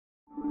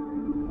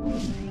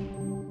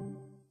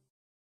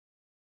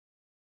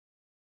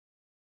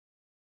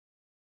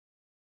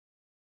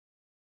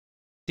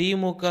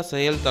திமுக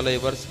செயல்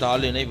தலைவர்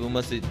ஸ்டாலினை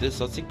விமர்சித்து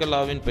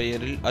சசிகலாவின்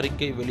பெயரில்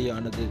அறிக்கை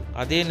வெளியானது.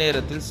 அதே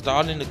நேரத்தில்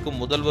ஸ்டாலினுக்கு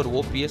முதல்வர்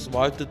ஓபிஎஸ்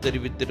வாழ்த்து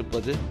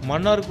தெரிவித்திருப்பது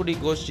மன்னார்குடி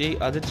கோஷ்டியை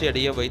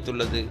அதிர்ச்சியடைய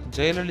வைத்துள்ளது.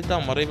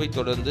 ஜெயலலிதா மறைவை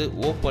தொடர்ந்து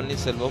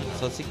பன்னீர்செல்வம்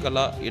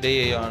சசிகலா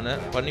இடையேயான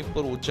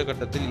பனிப்போர்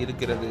உச்சகட்டத்தில்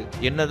இருக்கிறது.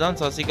 என்னதான்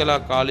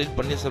சசிகலா காலில்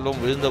பன்னீர்செல்வம்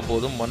விழுந்த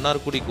போதும்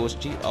மன்னார்குடி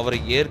கோஷ்டி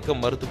அவரை ஏற்க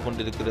மறுத்து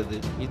கொண்டிருக்கிறது.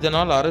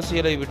 இதனால்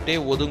அரசியலை விட்டே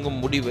ஒதுங்கும்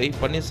முடிவை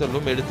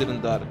பன்னீர்செல்வம்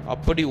எடுத்திருந்தார்.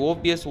 அப்படி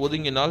ஓபிஎஸ்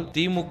ஒதுங்கினால்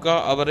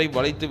திமுக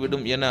அவரை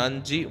விடும் என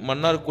அஞ்சி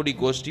மன்னார்குடி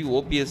கோஷ்டி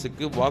ஓபிஎஸ்க்கு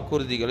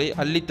வாக்குறுதிகளை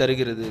அள்ளி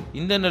தருகிறது.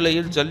 இந்த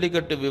நிலையில்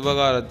ஜல்லிக்கட்டு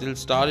விவகாரத்தில்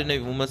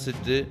ஸ்டாலினை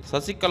விமர்சித்து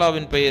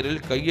சசிகலாவின்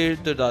பெயரில்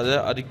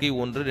கையெழுத்திடாத அறிக்கை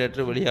ஒன்று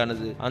நேற்று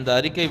வெளியானது. அந்த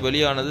அறிக்கை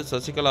வெளியானது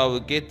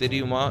சசிகலாவுக்கே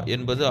தெரியுமா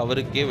என்பது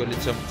அவருக்கே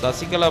வெளிச்சம்.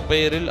 சசிகலா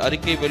பெயரில்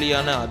அறிக்கை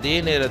வெளியான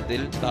அதே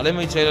நேரத்தில்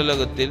தலைமைச்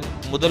செயலகத்தில்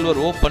முதல்வர்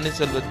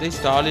பன்னீர்செல்வத்தை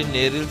ஸ்டாலின்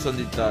நேரில்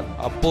சந்தித்தார்.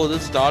 அப்போது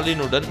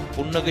ஸ்டாலினுடன்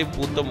புன்னகை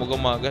பூத்த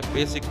முகமாக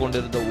பேசிக்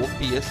கொண்டிருந்த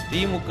ஓபிஎஸ்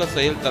திமுக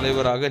செயல்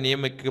தலைவராக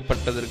நியமிக்கப்பட்ட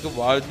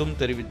வாழ்த்தும்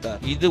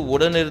தெரிவித்தார். இது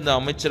உடனிருந்த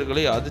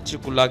அமைச்சர்களை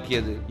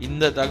அதிர்ச்சிக்குள்ளாக்கியது.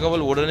 இந்த தகவல்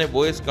உடனே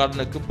போயஸ்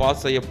கார்டனுக்கு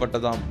பாஸ்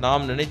செய்யப்பட்டதாம்.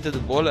 நாம் நினைத்தது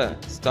போல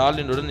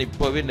ஸ்டாலினுடன்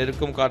இப்பவே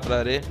நெருக்கம்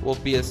காட்டுறாரே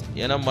ஓபிஎஸ்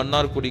என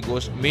மன்னார்குடி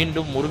கோஷ்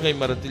மீண்டும் முருங்கை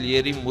மரத்தில்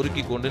ஏறி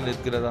முறுக்கி கொண்டு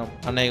நிற்கிறதாம்.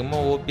 அநேகமா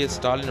ஓபிஎஸ்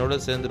ஸ்டாலினோட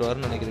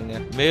சேர்ந்துருவாருன்னு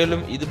நினைக்கிறீங்க.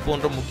 மேலும் இது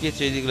போன்ற முக்கிய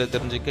செய்திகளை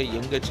தெரிஞ்சுக்க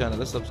எங்க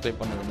சேனலை சப்ஸ்கிரைப்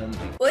பண்ணுங்க.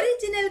 நன்றி.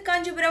 ஒரிஜினல்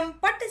காஞ்சிபுரம்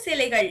பட்டு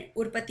சேலைகள்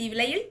உற்பத்தி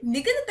விலையில்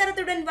மிகுந்த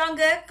தரத்துடன்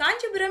வாங்க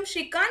காஞ்சிபுரம்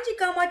ஸ்ரீ காஞ்சி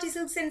காமாட்சி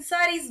சில்க்ஸ் அண்ட்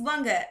சாரீஸ்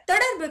வாங்க.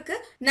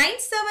 தொடர்புக்கு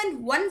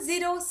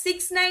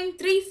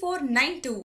 9710693492.